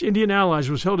Britain and its Indian allies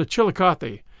was held at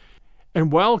Chillicothe,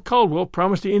 and while Caldwell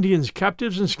promised the Indians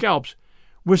captives and scalps,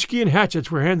 whiskey and hatchets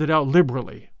were handed out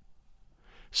liberally.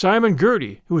 Simon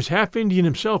Girty, who was half Indian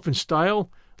himself in style,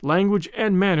 language,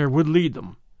 and manner, would lead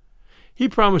them. He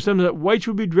promised them that whites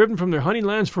would be driven from their hunting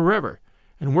lands forever,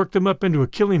 and worked them up into a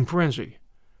killing frenzy.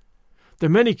 The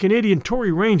many Canadian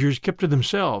Tory Rangers kept to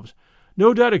themselves,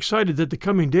 no doubt excited that the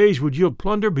coming days would yield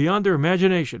plunder beyond their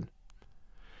imagination.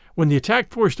 When the attack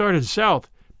force started south,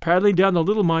 paddling down the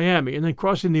Little Miami and then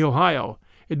crossing the Ohio,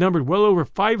 it numbered well over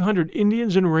 500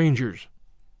 Indians and Rangers.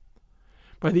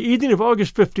 By the evening of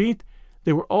August 15th,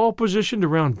 they were all positioned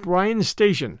around Bryan's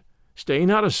Station,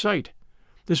 staying out of sight.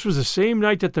 This was the same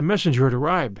night that the messenger had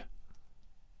arrived.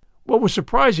 What was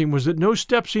surprising was that no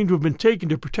steps seemed to have been taken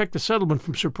to protect the settlement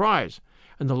from surprise,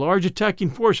 and the large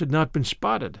attacking force had not been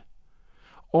spotted.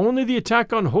 Only the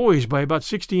attack on Hoy's by about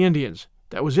 60 Indians.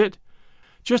 That was it.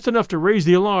 Just enough to raise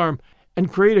the alarm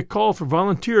and create a call for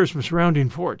volunteers from surrounding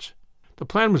forts. The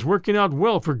plan was working out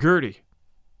well for Girty.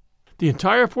 The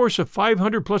entire force of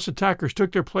 500-plus attackers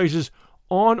took their places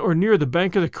on or near the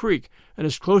bank of the creek and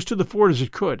as close to the fort as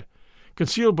it could,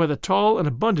 concealed by the tall and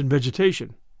abundant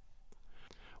vegetation.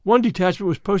 One detachment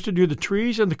was posted near the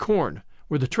trees and the corn,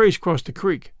 where the trace crossed the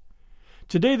creek.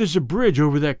 Today there's a bridge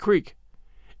over that creek.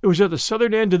 It was at the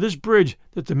southern end of this bridge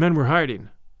that the men were hiding.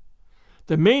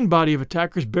 The main body of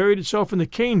attackers buried itself in the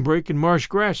cane brake and marsh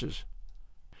grasses.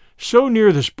 So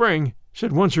near the spring,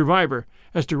 said one survivor,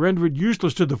 as to render it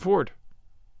useless to the fort.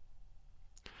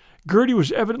 Girty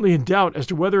was evidently in doubt as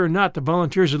to whether or not the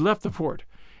volunteers had left the fort,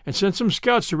 and sent some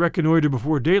scouts to reconnoiter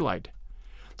before daylight.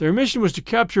 Their mission was to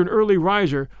capture an early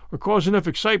riser or cause enough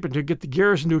excitement to get the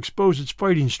garrison to expose its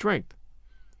fighting strength.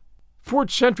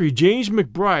 Fort sentry James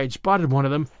McBride spotted one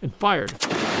of them and fired.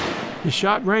 His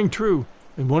shot rang true,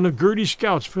 and one of Girty's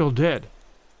scouts fell dead.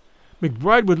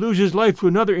 McBride would lose his life to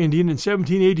another Indian in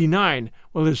 1789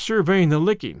 while he was surveying the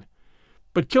licking,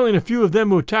 but killing a few of them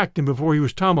who attacked him before he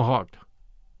was tomahawked.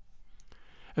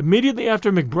 Immediately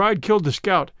after McBride killed the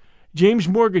scout, James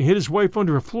Morgan hid his wife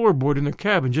under a floorboard in their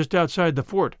cabin just outside the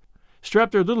fort,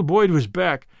 strapped their little boy to his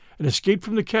back, and escaped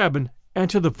from the cabin and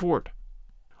to the fort,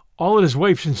 all at his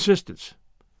wife's insistence.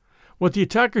 What the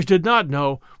attackers did not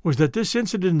know was that this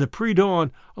incident in the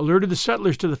pre-dawn alerted the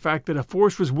settlers to the fact that a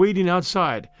force was waiting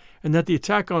outside and that the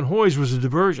attack on Hoy's was a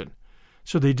diversion,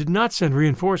 so they did not send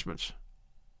reinforcements.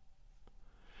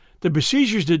 The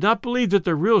besiegers did not believe that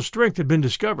their real strength had been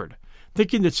discovered,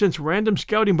 thinking that since random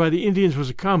scouting by the Indians was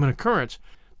a common occurrence,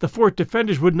 the fort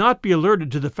defenders would not be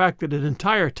alerted to the fact that an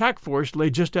entire attack force lay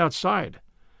just outside.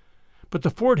 But the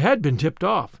fort had been tipped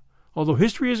off, although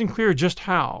history isn't clear just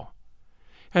how.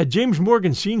 Had James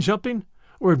Morgan seen something,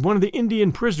 or had one of the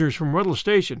Indian prisoners from Ruddle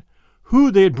Station,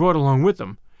 who they had brought along with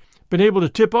them, been able to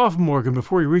tip off Morgan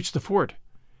before he reached the fort?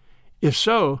 If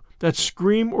so, that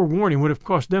scream or warning would have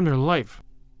cost them their life.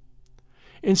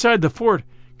 Inside the fort,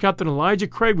 Captain Elijah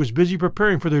Craig was busy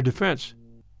preparing for their defense.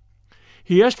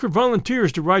 He asked for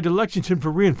volunteers to ride to Lexington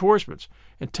for reinforcements,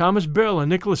 and Thomas Bell and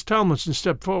Nicholas Tomlinson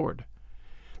stepped forward.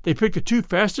 They picked the two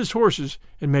fastest horses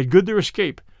and made good their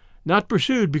escape, not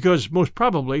pursued because, most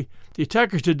probably, the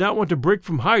attackers did not want to break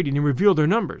from hiding and reveal their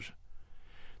numbers.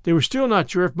 They were still not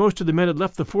sure if most of the men had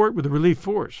left the fort with a relief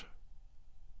force.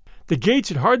 The gates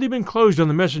had hardly been closed on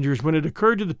the messengers when it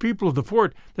occurred to the people of the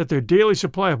fort that their daily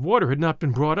supply of water had not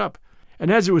been brought up,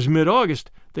 and as it was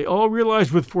mid-August, they all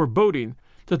realized with foreboding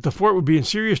that the fort would be in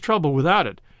serious trouble without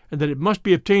it, and that it must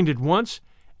be obtained at once,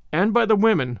 and by the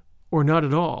women, or not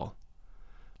at all.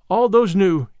 All those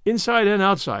knew, inside and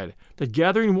outside, that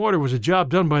gathering water was a job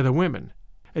done by the women,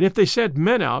 and if they sent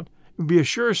men out, it would be a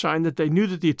sure sign that they knew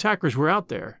that the attackers were out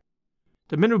there.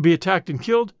 The men would be attacked and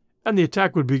killed, and the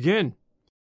attack would begin.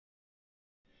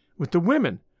 With the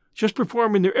women just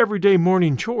performing their everyday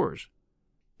morning chores,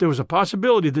 there was a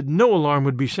possibility that no alarm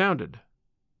would be sounded.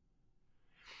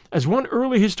 As one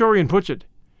early historian puts it,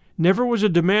 never was a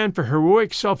demand for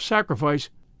heroic self-sacrifice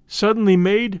suddenly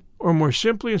made or more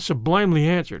simply and sublimely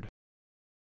answered.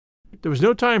 There was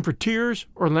no time for tears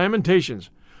or lamentations,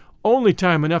 only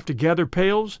time enough to gather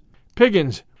pails,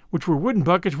 piggins, which were wooden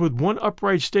buckets with one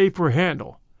upright stave for a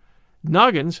handle,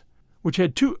 noggins, which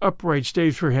had two upright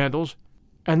staves for handles,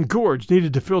 and gourds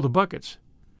needed to fill the buckets.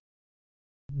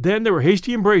 Then there were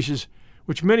hasty embraces,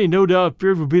 which many no doubt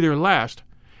feared would be their last,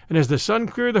 and as the sun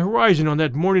cleared the horizon on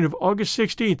that morning of August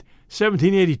 16th,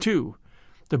 1782,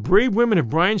 the brave women of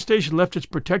Bryan's Station left its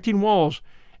protecting walls,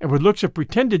 and with looks of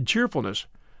pretended cheerfulness,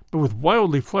 but with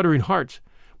wildly fluttering hearts,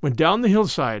 went down the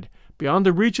hillside, beyond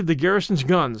the reach of the garrison's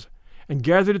guns, and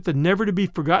gathered at the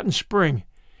never-to-be-forgotten spring,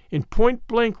 in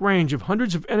point-blank range of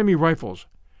hundreds of enemy rifles,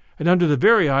 and under the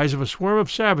very eyes of a swarm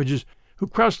of savages who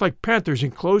crouched like panthers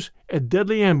in close and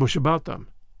deadly ambush about them.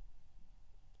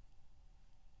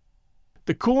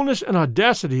 The coolness and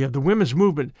audacity of the women's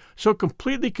movement so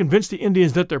completely convinced the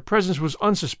Indians that their presence was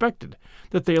unsuspected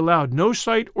that they allowed no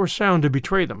sight or sound to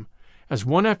betray them, as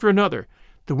one after another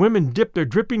the women dipped their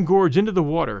dripping gourds into the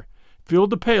water,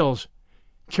 filled the pails,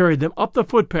 carried them up the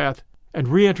footpath, and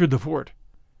re-entered the fort.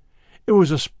 It was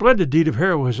a splendid deed of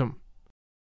heroism.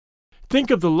 Think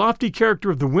of the lofty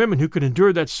character of the women who could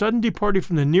endure that sudden departing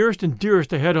from the nearest and dearest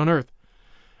they had on earth,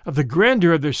 of the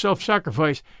grandeur of their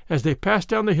self-sacrifice as they passed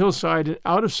down the hillside and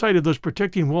out of sight of those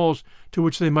protecting walls to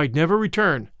which they might never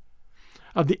return,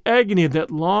 of the agony of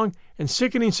that long and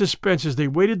sickening suspense as they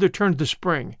waited their turn at the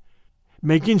spring,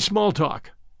 making small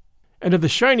talk, and of the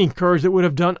shining courage that would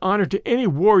have done honor to any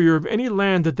warrior of any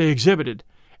land that they exhibited,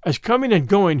 as coming and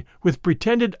going with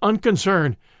pretended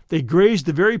unconcern they grazed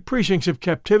the very precincts of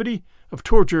captivity, of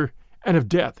torture, and of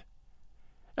death.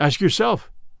 Ask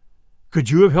yourself, could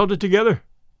you have held it together?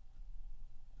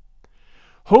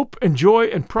 Hope and joy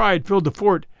and pride filled the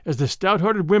fort as the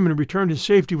stout-hearted women returned in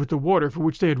safety with the water for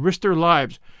which they had risked their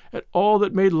lives and all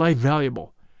that made life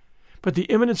valuable. But the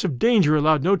imminence of danger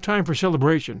allowed no time for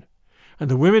celebration, and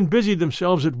the women busied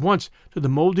themselves at once to the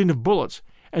molding of bullets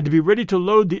and to be ready to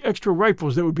load the extra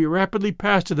rifles that would be rapidly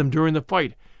passed to them during the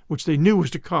fight, which they knew was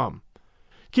to come.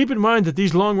 Keep in mind that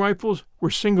these long rifles were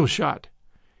single shot.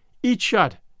 Each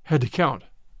shot had to count.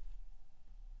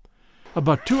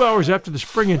 About 2 hours after the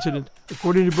spring incident,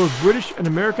 according to both British and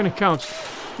American accounts,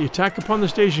 the attack upon the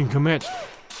station commenced.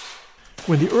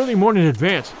 When the early morning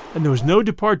advanced and there was no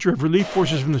departure of relief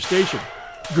forces from the station,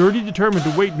 Girty determined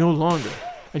to wait no longer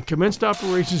and commenced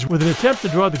operations with an attempt to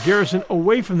draw the garrison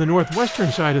away from the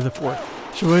northwestern side of the fort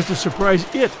so as to surprise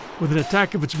it with an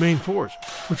attack of its main force,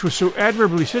 which was so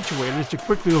admirably situated as to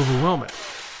quickly overwhelm it.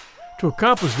 To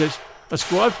accomplish this, a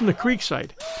squad from the creek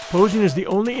site, posing as the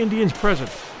only Indians present,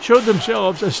 showed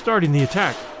themselves as starting the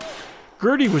attack.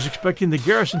 Girty was expecting the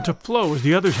garrison to flow as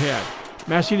the others had,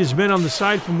 massing his men on the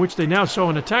side from which they now saw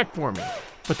an attack forming.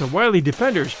 But the wily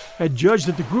defenders had judged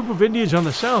that the group of Indians on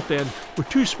the south end were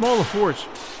too small a force,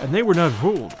 and they were not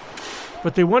fooled.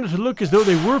 But they wanted to look as though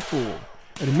they were fooled,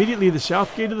 and immediately the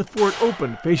south gate of the fort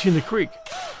opened, facing the creek,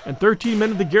 and 13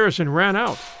 men of the garrison ran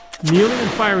out, kneeling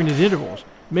and firing at intervals,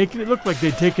 making it look like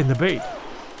they'd taken the bait.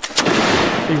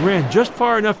 They ran just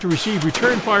far enough to receive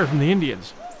return fire from the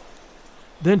Indians,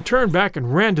 then turned back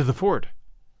and ran to the fort.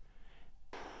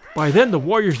 By then the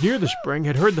warriors near the spring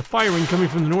had heard the firing coming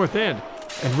from the north end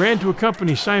and ran to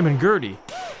accompany Simon Girty,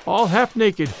 all half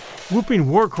naked, whooping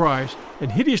war cries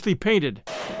and hideously painted,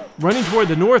 running toward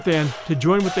the north end to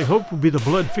join what they hoped would be the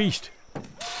blood feast.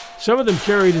 Some of them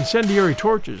carried incendiary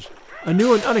torches, a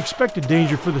new and unexpected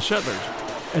danger for the settlers,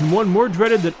 and one more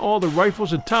dreaded than all the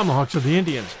rifles and tomahawks of the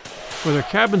Indians, for their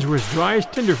cabins were as dry as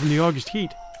tinder from the August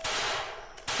heat.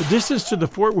 The distance to the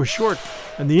fort was short,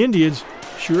 and the Indians,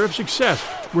 sure of success,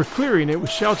 were clearing it with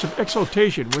shouts of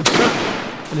exultation when suddenly,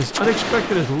 and as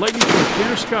unexpected as lightning from a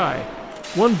clear sky,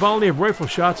 one volley of rifle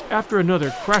shots after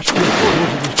another crashed through the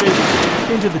portholes of the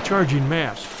station into the charging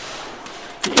mass.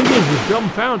 The Indians were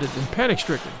dumbfounded and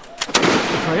panic-stricken.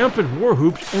 The triumphant war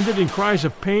whoops ended in cries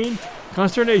of pain,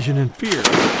 consternation, and fear.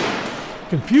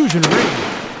 Confusion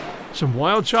reigned. Some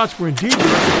wild shots were indeed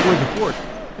directed toward the fort,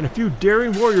 and a few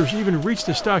daring warriors even reached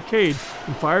the stockade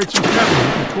and fired some cabins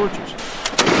with their torches.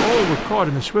 All were caught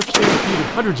in the swift stampede of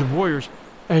hundreds of warriors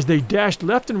as they dashed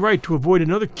left and right to avoid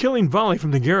another killing volley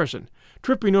from the garrison,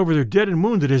 tripping over their dead and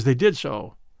wounded as they did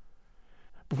so.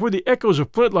 Before the echoes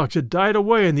of flintlocks had died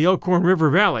away in the Elkhorn River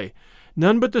Valley,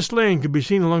 none but the slain could be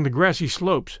seen along the grassy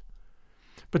slopes.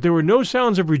 But there were no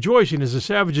sounds of rejoicing as the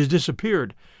savages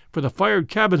disappeared, for the fired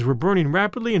cabins were burning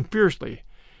rapidly and fiercely,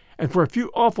 and for a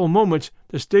few awful moments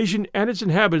the station and its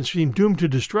inhabitants seemed doomed to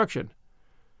destruction.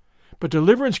 But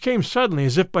deliverance came suddenly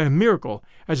as if by a miracle,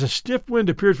 as a stiff wind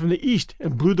appeared from the east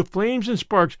and blew the flames and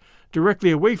sparks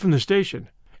directly away from the station.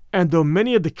 And though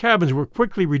many of the cabins were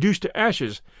quickly reduced to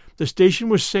ashes, the station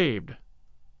was saved.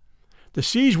 The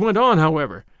siege went on,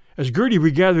 however, as Girty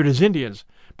regathered his Indians,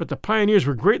 but the pioneers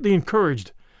were greatly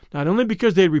encouraged, not only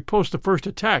because they had repulsed the first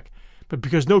attack, but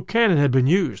because no cannon had been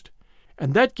used,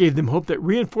 and that gave them hope that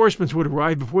reinforcements would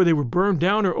arrive before they were burned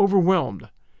down or overwhelmed.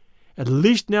 At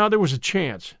least now there was a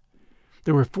chance.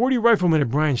 There were 40 riflemen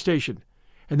at Bryan's Station,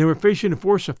 and they were facing a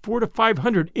force of 400 to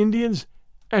 500 Indians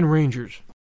and Rangers.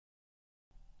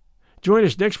 Join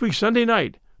us next week Sunday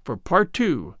night for Part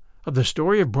 2 of the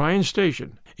story of Bryan's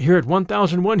Station, here at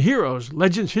 1001 Heroes,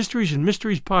 Legends, Histories, and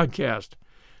Mysteries podcast.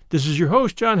 This is your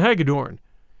host, John Hagedorn.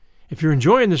 If you're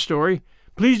enjoying the story,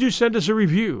 please do send us a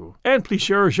review, and please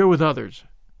share our show with others.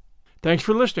 Thanks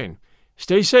for listening.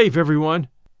 Stay safe, everyone,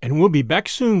 and we'll be back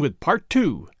soon with Part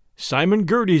 2, Simon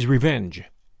Girty's Revenge.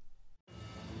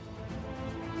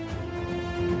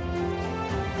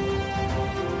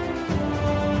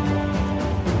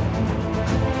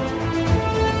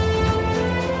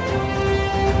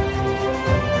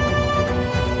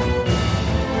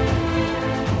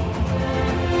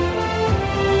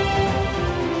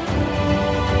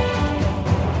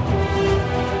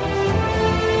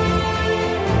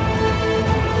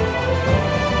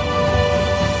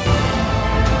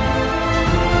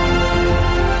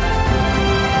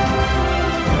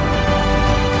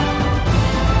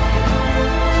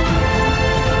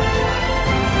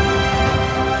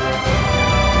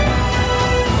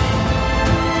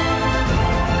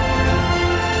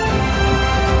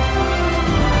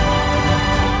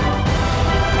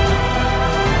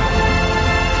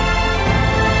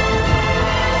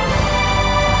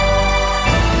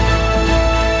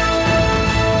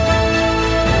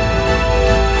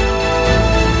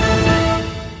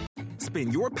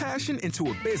 your passion into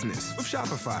a business with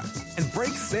Shopify and break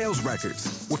sales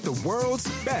records with the world's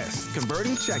best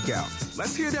converting checkout.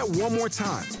 Let's hear that one more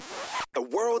time. The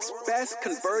world's best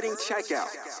converting checkout.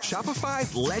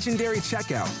 Shopify's legendary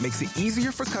checkout makes it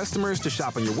easier for customers to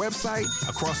shop on your website,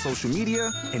 across social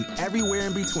media, and everywhere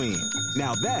in between.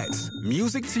 Now that's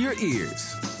music to your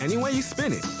ears. Any way you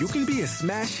spin it, you can be a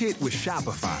smash hit with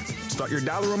Shopify. Start your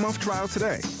 $1 a month trial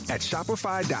today at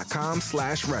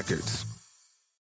shopify.com/records.